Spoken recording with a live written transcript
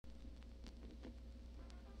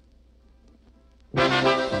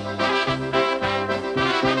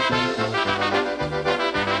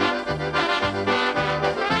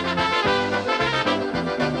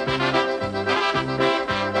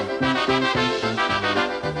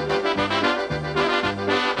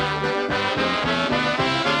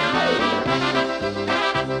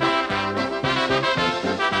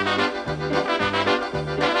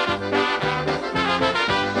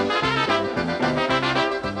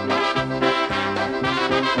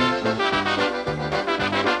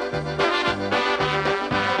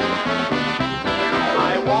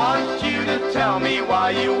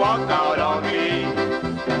walked out on me.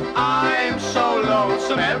 I'm so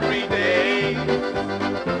lonesome every day.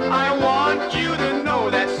 I want you to know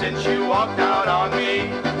that since you walked out on me,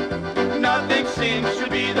 nothing seems to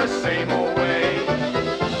be the same old way.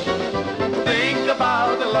 Think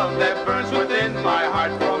about the love that burns within my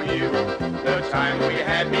heart from you, the time we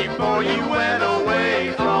had before you went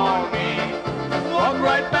away from me. Walk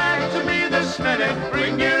right back to me this minute,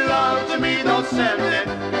 bring your love to me, don't send it.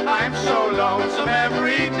 I'm so lonesome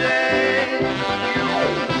every day.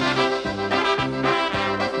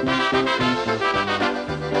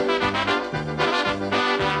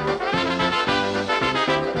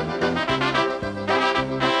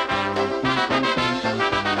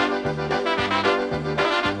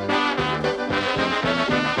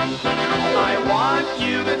 I want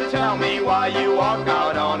you to tell me why you walk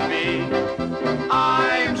out on me.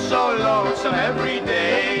 I'm so lonesome every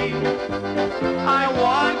day. I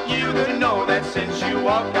want you to know that since you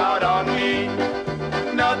walked out on me,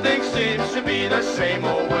 nothing seems to be the same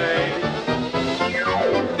old way.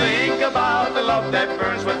 Think about the love that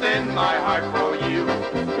burns within my heart for you,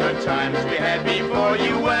 the times we had before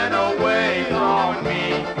you went away from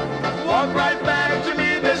me. Walk right back to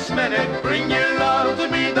me this minute, bring your love to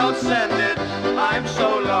me, don't send it. I'm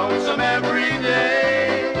so lonesome every